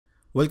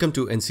Welcome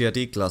to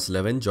NCERT Class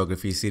 11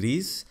 Geography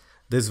series.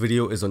 This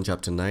video is on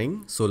Chapter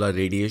 9, Solar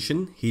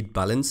Radiation, Heat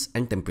Balance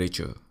and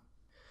Temperature.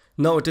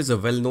 Now it is a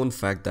well-known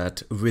fact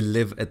that we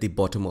live at the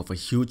bottom of a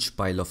huge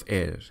pile of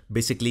air.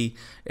 Basically,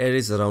 air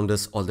is around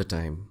us all the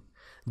time.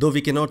 Though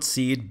we cannot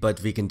see it,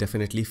 but we can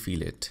definitely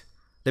feel it.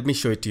 Let me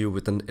show it to you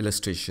with an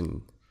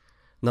illustration.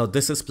 Now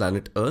this is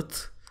planet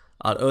Earth.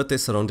 Our Earth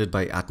is surrounded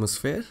by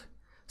atmosphere.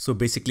 So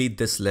basically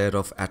this layer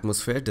of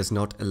atmosphere does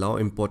not allow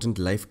important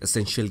life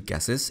essential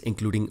gases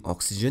including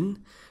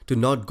oxygen to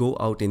not go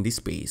out in the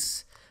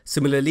space.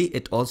 Similarly,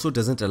 it also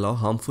doesn't allow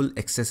harmful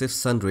excessive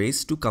sun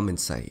rays to come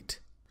inside.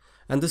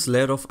 And this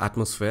layer of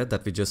atmosphere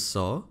that we just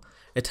saw,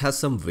 it has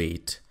some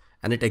weight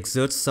and it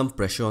exerts some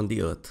pressure on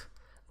the Earth.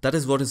 That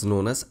is what is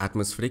known as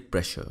atmospheric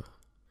pressure.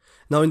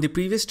 Now in the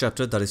previous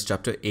chapter, that is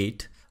chapter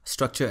 8,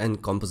 Structure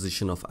and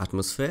Composition of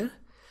Atmosphere,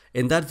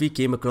 in that we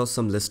came across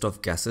some list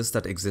of gases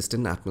that exist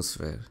in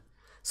atmosphere.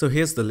 So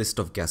here's the list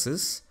of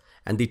gases,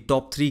 and the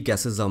top 3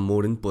 gases are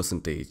more in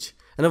percentage.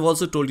 And I've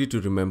also told you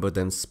to remember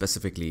them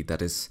specifically, that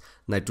is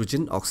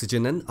nitrogen,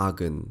 oxygen and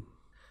argon.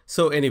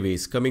 So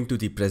anyways, coming to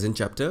the present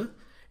chapter,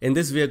 in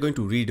this we are going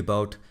to read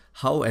about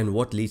how and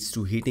what leads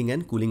to heating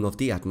and cooling of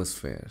the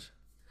atmosphere.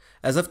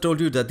 As I've told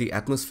you that the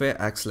atmosphere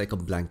acts like a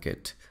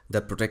blanket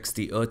that protects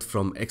the Earth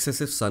from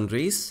excessive sun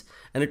rays,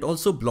 and it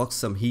also blocks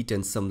some heat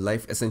and some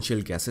life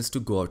essential gases to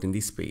go out in the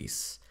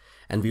space.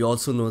 And we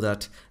also know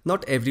that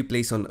not every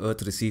place on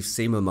Earth receives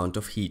same amount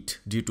of heat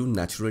due to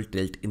natural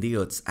tilt in the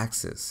Earth's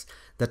axis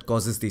that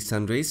causes the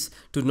sun rays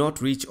to not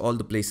reach all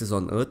the places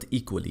on Earth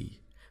equally.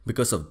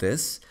 Because of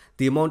this,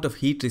 the amount of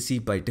heat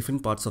received by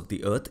different parts of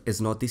the Earth is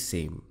not the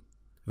same.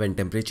 When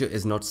temperature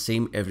is not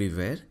same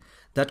everywhere,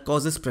 that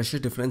causes pressure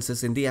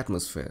differences in the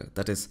atmosphere,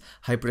 that is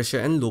high pressure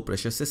and low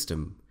pressure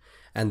system.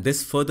 And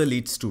this further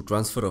leads to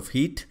transfer of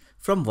heat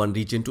from one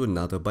region to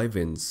another by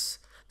winds.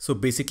 So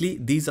basically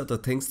these are the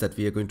things that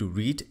we are going to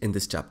read in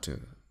this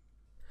chapter.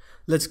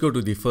 Let's go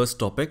to the first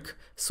topic,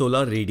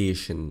 solar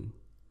radiation.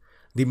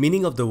 The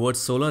meaning of the word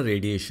solar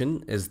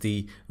radiation is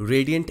the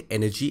radiant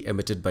energy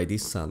emitted by the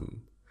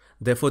sun.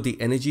 Therefore the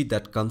energy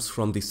that comes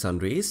from the sun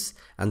rays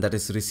and that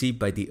is received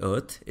by the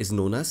Earth is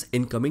known as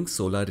incoming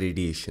solar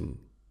radiation.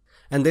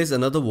 And there's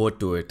another word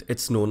to it,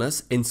 it's known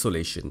as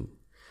insolation.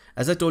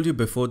 As I told you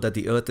before that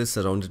the Earth is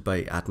surrounded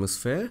by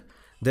atmosphere,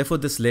 therefore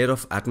this layer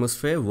of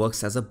atmosphere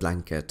works as a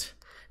blanket.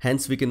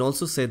 Hence we can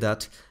also say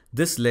that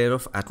this layer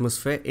of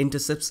atmosphere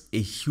intercepts a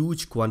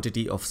huge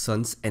quantity of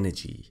sun's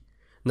energy.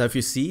 Now if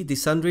you see, the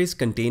sun rays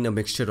contain a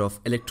mixture of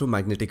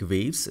electromagnetic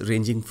waves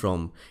ranging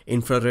from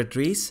infrared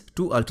rays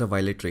to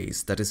ultraviolet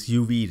rays, that is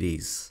UV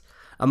rays.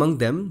 Among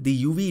them,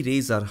 the UV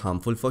rays are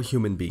harmful for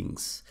human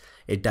beings.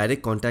 A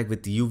direct contact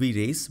with UV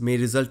rays may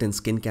result in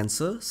skin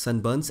cancer,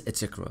 sunburns,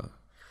 etc.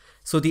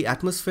 So the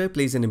atmosphere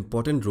plays an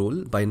important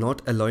role by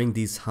not allowing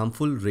these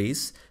harmful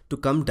rays to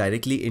come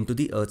directly into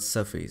the Earth's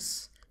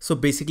surface. So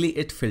basically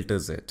it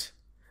filters it.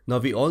 Now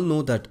we all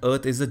know that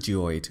Earth is a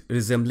geoid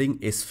resembling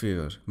a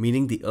sphere,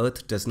 meaning the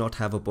Earth does not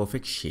have a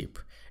perfect shape.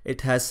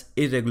 It has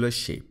irregular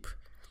shape.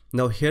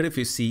 Now here if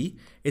you see,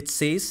 it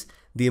says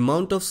the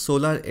amount of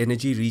solar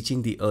energy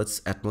reaching the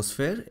Earth's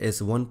atmosphere is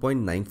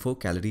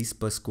 1.94 calories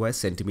per square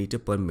centimeter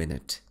per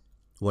minute.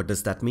 What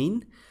does that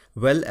mean?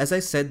 Well, as I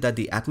said that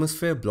the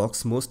atmosphere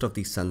blocks most of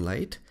the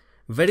sunlight,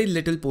 very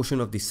little portion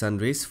of the sun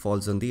rays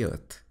falls on the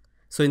Earth.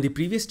 So in the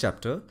previous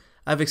chapter,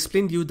 I've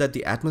explained you that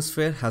the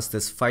atmosphere has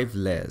this 5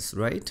 layers,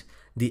 right?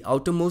 The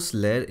outermost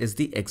layer is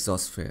the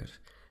exosphere.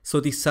 So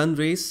the sun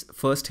rays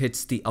first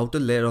hits the outer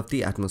layer of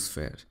the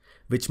atmosphere,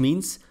 which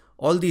means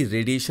all the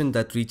radiation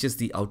that reaches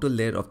the outer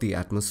layer of the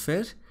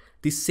atmosphere,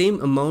 the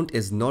same amount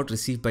is not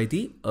received by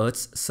the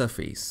Earth's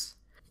surface.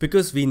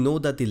 Because we know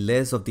that the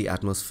layers of the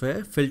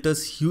atmosphere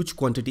filters huge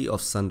quantity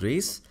of sun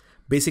rays,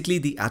 basically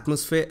the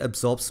atmosphere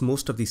absorbs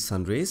most of the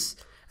sun rays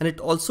and it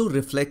also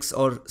reflects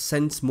or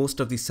sends most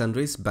of the sun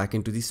rays back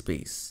into the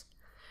space.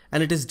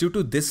 And it is due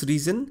to this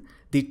reason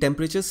the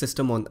temperature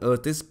system on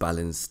Earth is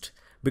balanced,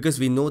 because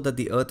we know that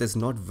the Earth is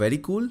not very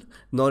cool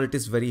nor it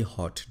is very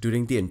hot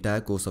during the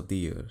entire course of the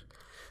year.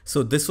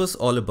 So this was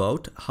all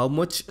about how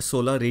much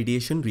solar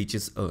radiation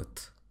reaches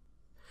Earth.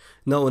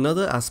 Now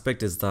another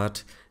aspect is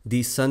that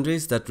the sun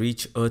rays that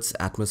reach Earth's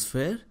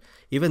atmosphere,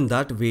 even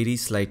that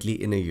varies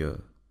slightly in a year.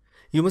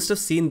 You must have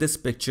seen this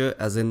picture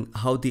as in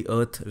how the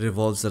Earth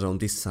revolves around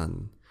the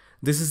sun.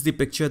 This is the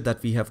picture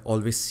that we have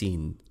always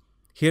seen.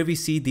 Here we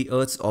see the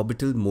Earth's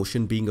orbital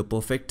motion being a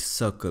perfect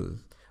circle,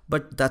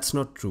 but that's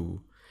not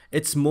true.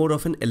 It's more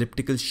of an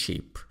elliptical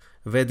shape,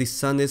 where the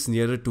sun is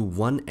nearer to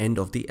one end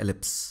of the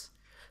ellipse.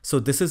 So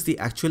this is the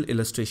actual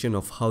illustration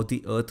of how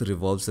the Earth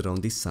revolves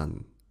around the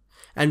sun.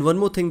 And one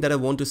more thing that I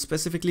want to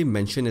specifically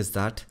mention is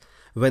that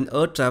when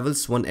Earth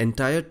travels one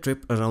entire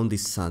trip around the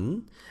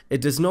sun,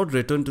 it does not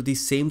return to the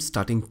same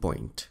starting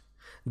point.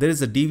 There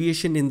is a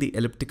deviation in the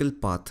elliptical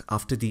path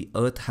after the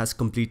Earth has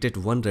completed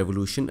one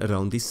revolution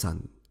around the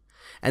sun.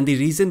 And the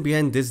reason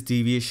behind this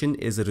deviation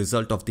is a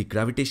result of the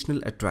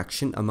gravitational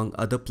attraction among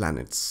other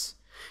planets.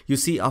 You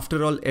see,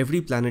 after all,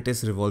 every planet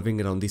is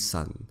revolving around the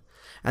sun.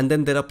 And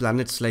then there are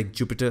planets like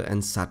Jupiter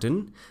and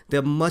Saturn. They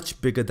are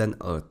much bigger than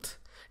Earth.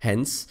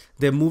 Hence,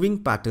 their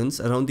moving patterns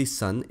around the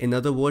Sun, in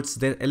other words,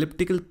 their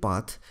elliptical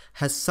path,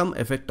 has some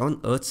effect on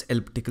Earth's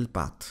elliptical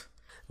path.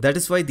 That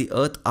is why the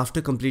Earth,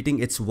 after completing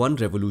its one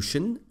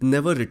revolution,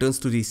 never returns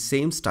to the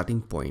same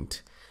starting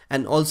point.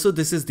 And also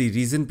this is the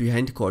reason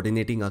behind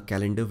coordinating our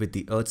calendar with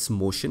the Earth's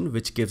motion,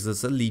 which gives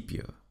us a leap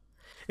year.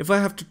 If I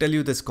have to tell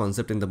you this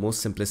concept in the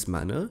most simplest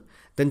manner,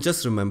 then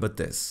just remember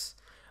this.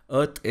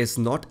 Earth is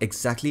not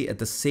exactly at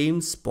the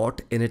same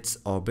spot in its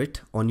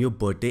orbit on your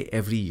birthday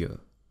every year.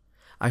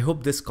 I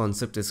hope this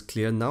concept is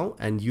clear now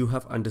and you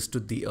have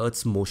understood the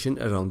Earth's motion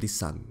around the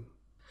Sun.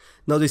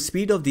 Now the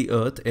speed of the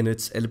Earth in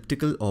its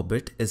elliptical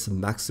orbit is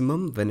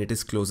maximum when it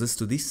is closest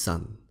to the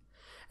Sun.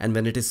 And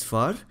when it is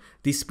far,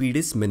 the speed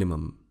is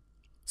minimum.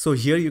 So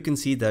here you can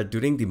see that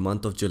during the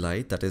month of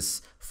July, that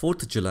is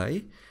 4th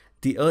July,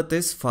 the Earth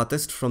is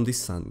farthest from the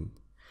Sun.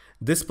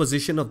 This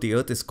position of the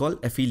Earth is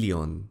called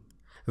aphelion,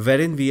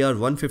 wherein we are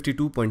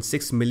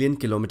 152.6 million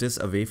kilometers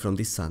away from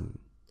the Sun.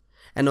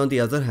 And on the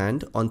other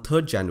hand, on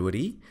 3rd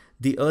January,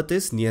 the Earth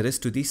is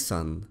nearest to the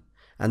Sun,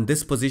 and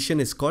this position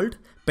is called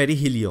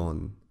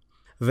perihelion,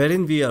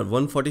 wherein we are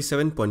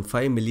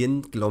 147.5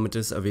 million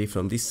kilometers away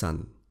from the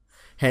Sun.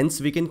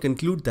 Hence, we can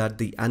conclude that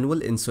the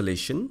annual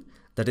insolation,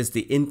 that is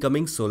the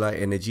incoming solar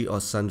energy or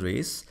sun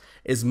rays,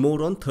 is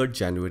more on 3rd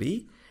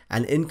January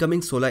and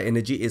incoming solar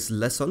energy is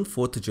less on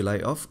 4th July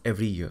of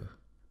every year.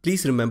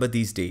 Please remember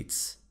these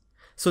dates.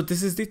 So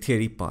this is the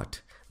theory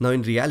part. Now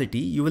in reality,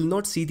 you will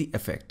not see the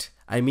effect.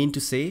 I mean to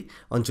say,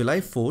 on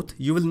July 4th,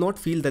 you will not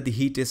feel that the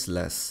heat is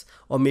less,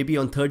 or maybe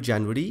on 3rd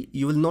January,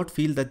 you will not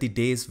feel that the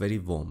day is very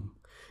warm.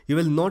 You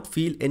will not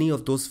feel any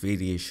of those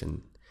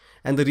variation.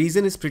 And the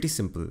reason is pretty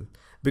simple,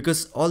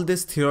 because all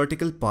this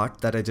theoretical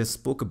part that I just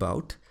spoke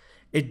about,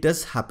 it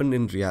does happen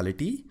in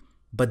reality,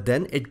 but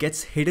then it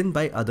gets hidden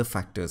by other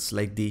factors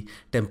like the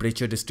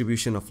temperature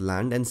distribution of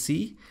land and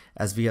sea,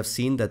 as we have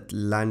seen that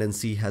land and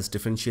sea has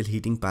differential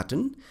heating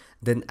pattern,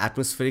 then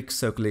atmospheric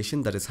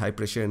circulation, that is high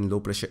pressure and low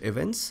pressure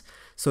events.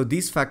 So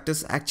these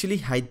factors actually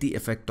hide the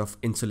effect of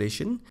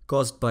insolation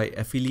caused by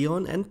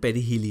aphelion and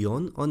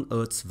perihelion on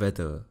Earth's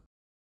weather.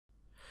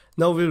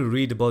 Now we'll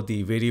read about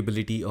the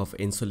variability of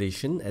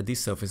insolation at the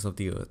surface of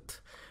the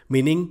Earth,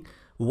 meaning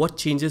what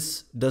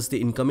changes does the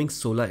incoming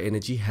solar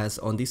energy has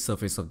on the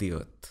surface of the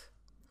Earth.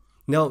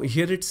 Now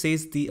here it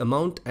says the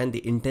amount and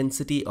the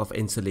intensity of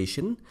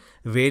insolation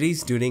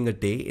varies during a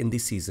day in the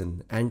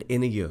season and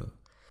in a year.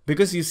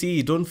 Because you see,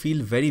 you don't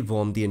feel very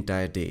warm the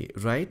entire day,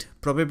 right?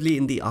 Probably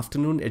in the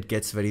afternoon it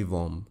gets very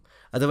warm.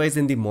 Otherwise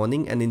in the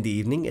morning and in the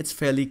evening it's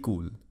fairly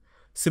cool.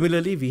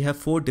 Similarly, we have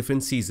 4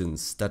 different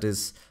seasons, that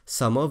is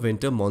summer,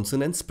 winter,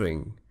 monsoon and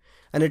spring.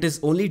 And it is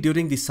only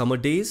during the summer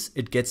days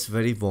it gets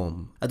very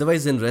warm.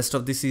 Otherwise in rest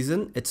of the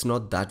season it's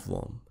not that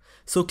warm.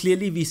 So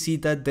clearly we see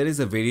that there is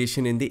a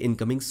variation in the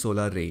incoming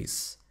solar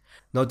rays.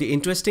 Now the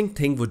interesting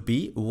thing would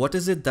be, what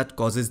is it that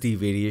causes the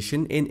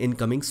variation in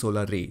incoming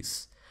solar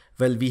rays?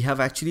 Well, we have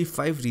actually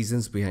 5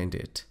 reasons behind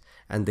it,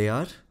 and they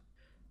are: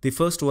 the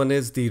first one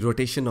is the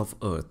rotation of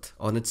Earth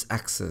on its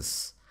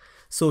axis.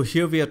 So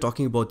here we are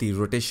talking about the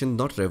rotation,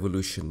 not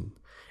revolution.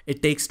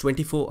 It takes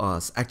 24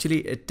 hours,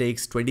 actually it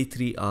takes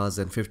 23 hours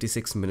and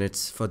 56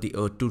 minutes for the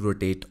Earth to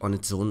rotate on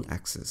its own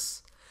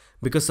axis,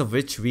 because of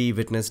which we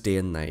witness day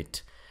and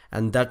night.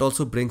 And that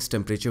also brings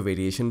temperature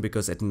variation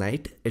because at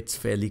night it's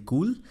fairly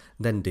cool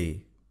than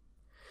day.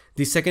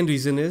 The second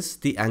reason is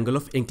the angle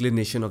of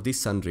inclination of the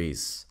sun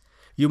rays.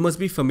 You must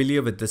be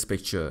familiar with this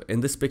picture.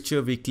 In this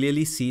picture we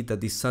clearly see that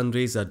the sun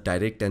rays are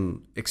direct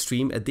and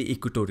extreme at the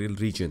equatorial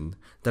region,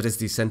 that is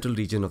the central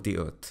region of the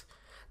Earth.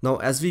 Now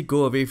as we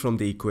go away from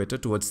the equator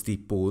towards the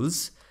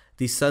poles,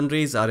 the sun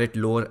rays are at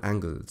lower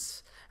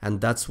angles, and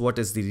that's what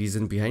is the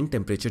reason behind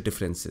temperature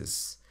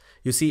differences.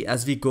 You see,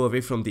 as we go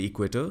away from the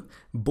equator,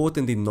 both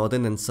in the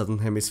northern and southern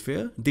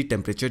hemisphere, the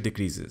temperature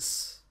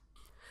decreases.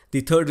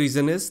 The third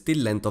reason is the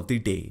length of the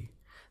day.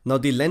 Now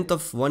the length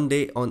of one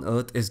day on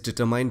Earth is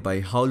determined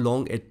by how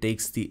long it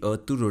takes the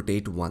Earth to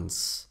rotate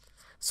once.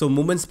 So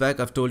moments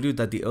back I've told you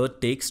that the Earth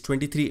takes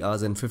 23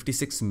 hours and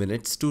 56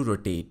 minutes to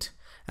rotate,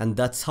 and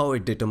that's how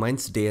it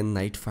determines day and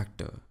night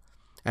factor.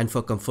 And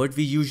for comfort,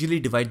 we usually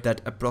divide that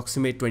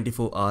approximate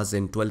 24 hours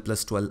in 12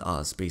 plus 12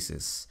 hours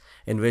basis,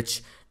 in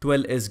which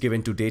 12 is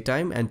given to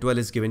daytime and 12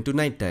 is given to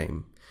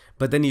nighttime.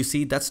 But then you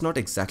see, that's not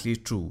exactly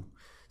true.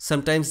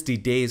 Sometimes the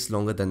day is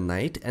longer than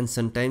night and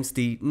sometimes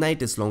the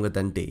night is longer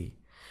than day.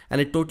 And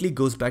it totally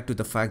goes back to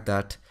the fact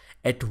that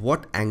at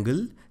what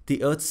angle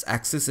the Earth's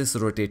axis is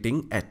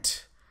rotating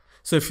at.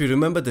 So if you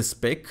remember this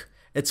pic,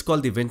 it's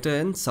called the winter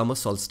and summer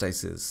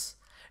solstices.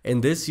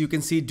 In this you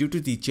can see, due to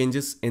the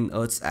changes in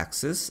Earth's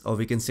axis, or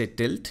we can say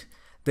tilt,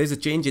 there is a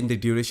change in the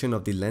duration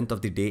of the length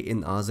of the day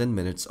in hours and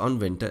minutes on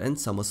winter and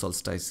summer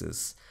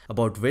solstices,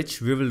 about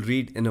which we will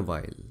read in a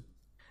while.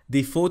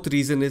 The fourth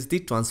reason is the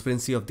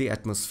transparency of the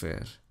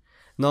atmosphere.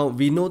 Now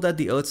we know that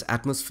the Earth's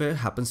atmosphere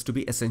happens to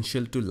be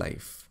essential to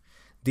life.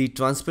 The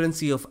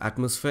transparency of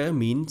atmosphere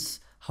means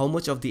how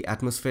much of the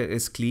atmosphere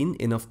is clean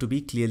enough to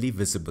be clearly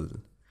visible.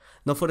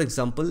 Now for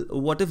example,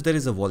 what if there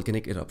is a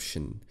volcanic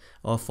eruption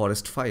or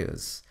forest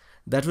fires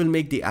that will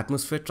make the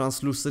atmosphere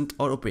translucent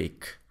or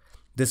opaque?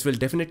 This will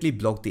definitely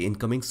block the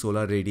incoming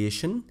solar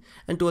radiation,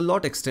 and to a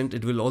lot extent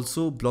it will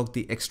also block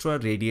the extra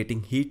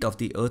radiating heat of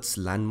the Earth's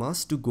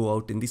landmass to go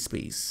out in the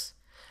space.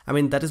 I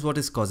mean, that is what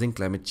is causing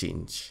climate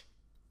change.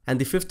 And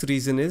the fifth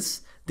reason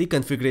is the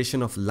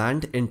configuration of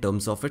land in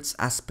terms of its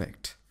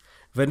aspect.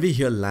 When we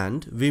hear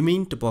land, we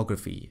mean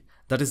topography,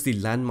 that is the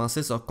land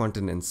masses or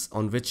continents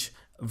on which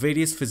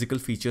various physical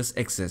features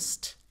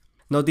exist.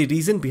 Now the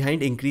reason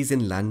behind increase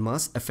in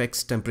landmass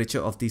affects temperature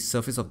of the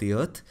surface of the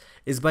Earth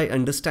is by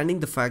understanding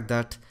the fact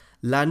that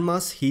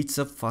landmass heats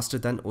up faster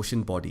than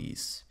ocean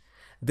bodies.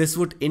 This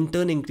would in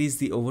turn increase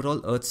the overall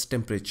Earth's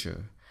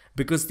temperature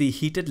because the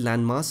heated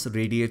landmass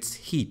radiates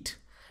heat,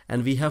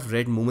 and we have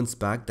read moments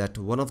back that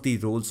one of the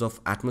roles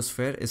of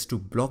atmosphere is to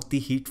block the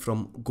heat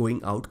from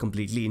going out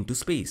completely into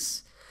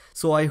space.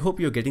 So I hope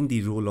you're getting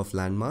the role of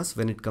landmass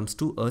when it comes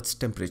to Earth's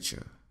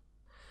temperature.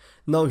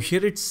 Now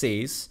here it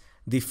says,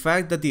 the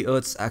fact that the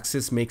Earth's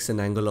axis makes an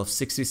angle of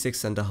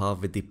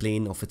 66.5 with the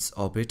plane of its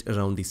orbit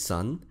around the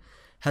Sun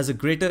has a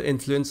greater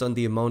influence on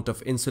the amount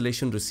of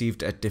insolation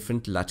received at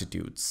different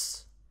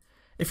latitudes.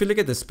 If you look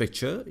at this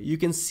picture, you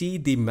can see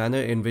the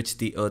manner in which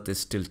the Earth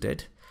is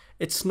tilted.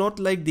 It's not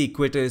like the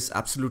equator is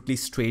absolutely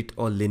straight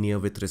or linear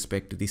with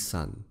respect to the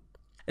Sun.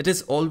 It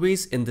is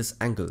always in this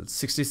angle,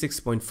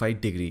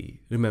 66.5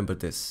 degree, remember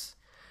this.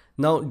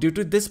 Now due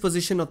to this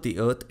position of the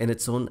Earth in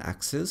its own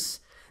axis,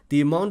 the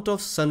amount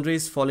of sun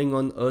rays falling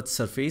on Earth's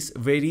surface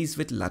varies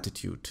with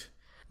latitude.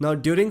 Now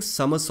during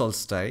summer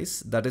solstice,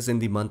 that is in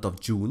the month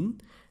of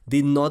June,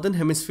 the northern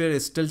hemisphere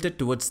is tilted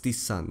towards the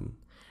Sun,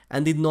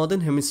 and the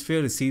northern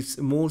hemisphere receives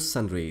more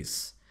sun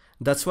rays.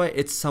 That's why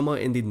it's summer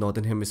in the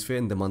northern hemisphere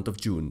in the month of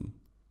June.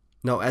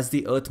 Now as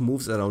the Earth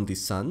moves around the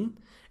Sun,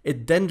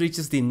 it then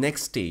reaches the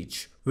next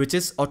stage, which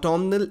is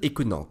autumnal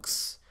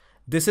equinox.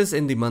 This is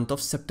in the month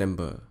of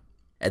September.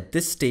 At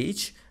this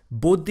stage,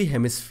 both the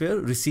hemisphere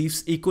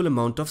receives equal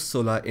amount of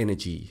solar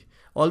energy.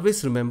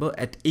 Always remember,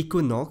 at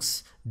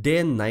equinox, day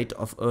and night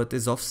of Earth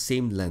is of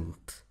same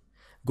length.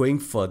 Going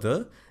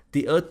further,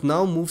 the Earth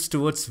now moves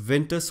towards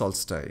winter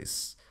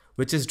solstice,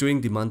 which is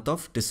during the month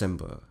of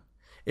December.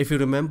 If you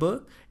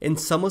remember, in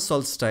summer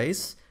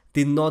solstice,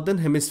 the northern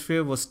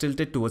hemisphere was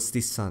tilted towards the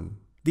Sun.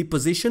 The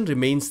position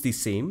remains the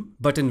same,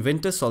 but in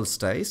winter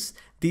solstice,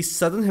 the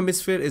southern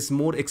hemisphere is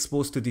more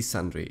exposed to the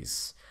sun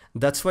rays.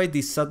 That's why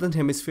the southern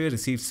hemisphere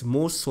receives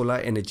more solar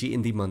energy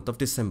in the month of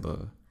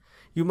December.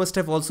 You must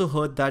have also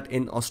heard that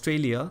in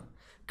Australia,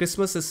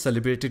 Christmas is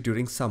celebrated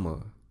during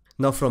summer.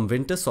 Now from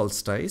winter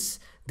solstice,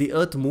 the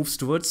Earth moves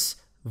towards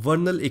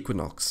vernal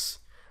equinox.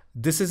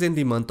 This is in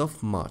the month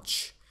of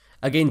March.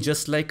 Again,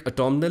 just like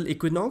autumnal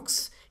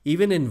equinox,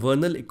 even in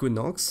vernal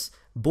equinox,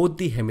 both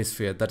the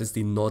hemisphere, that is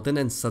the northern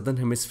and southern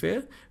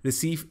hemisphere,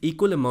 receive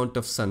equal amount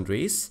of sun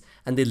rays,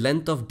 and the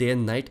length of day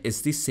and night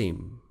is the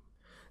same.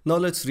 Now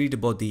let's read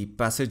about the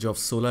passage of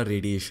solar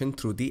radiation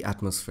through the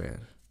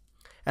atmosphere.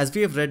 As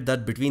we have read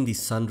that between the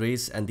sun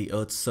rays and the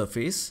Earth's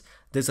surface,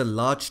 there's a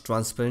large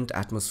transparent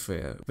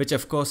atmosphere, which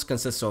of course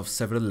consists of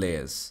several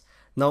layers.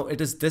 Now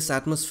it is this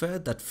atmosphere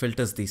that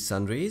filters the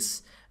sun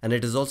rays, and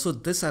it is also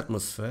this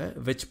atmosphere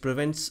which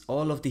prevents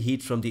all of the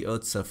heat from the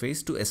Earth's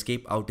surface to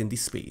escape out in the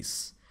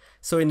space.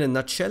 So in a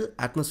nutshell,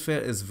 atmosphere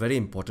is very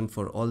important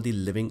for all the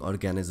living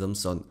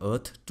organisms on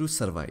Earth to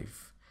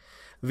survive.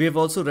 We have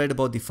also read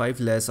about the 5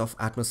 layers of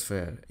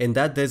atmosphere. In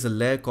that there's a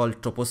layer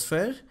called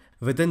troposphere.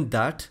 Within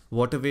that,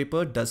 water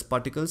vapor, dust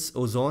particles,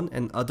 ozone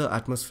and other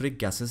atmospheric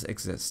gases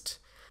exist.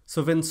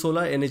 So when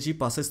solar energy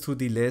passes through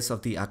the layers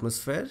of the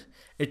atmosphere,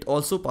 it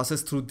also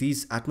passes through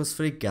these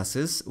atmospheric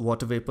gases,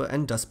 water vapor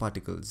and dust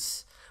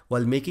particles.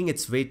 While making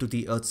its way to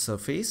the Earth's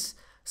surface,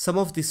 some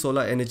of the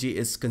solar energy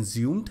is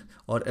consumed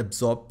or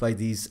absorbed by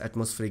these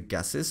atmospheric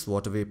gases,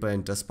 water vapor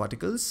and dust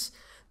particles.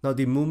 Now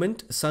the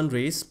moment sun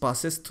rays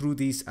passes through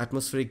these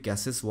atmospheric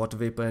gases, water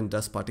vapor and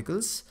dust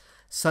particles,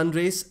 sun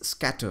rays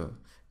scatter,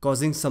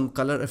 causing some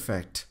color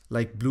effect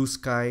like blue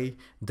sky,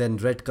 then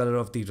red color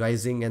of the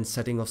rising and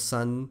setting of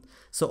sun.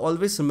 So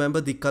always remember,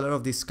 the color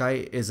of the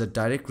sky is a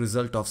direct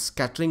result of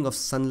scattering of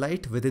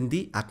sunlight within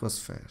the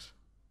atmosphere.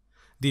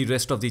 The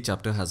rest of the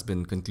chapter has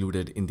been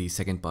concluded in the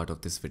second part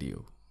of this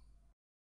video.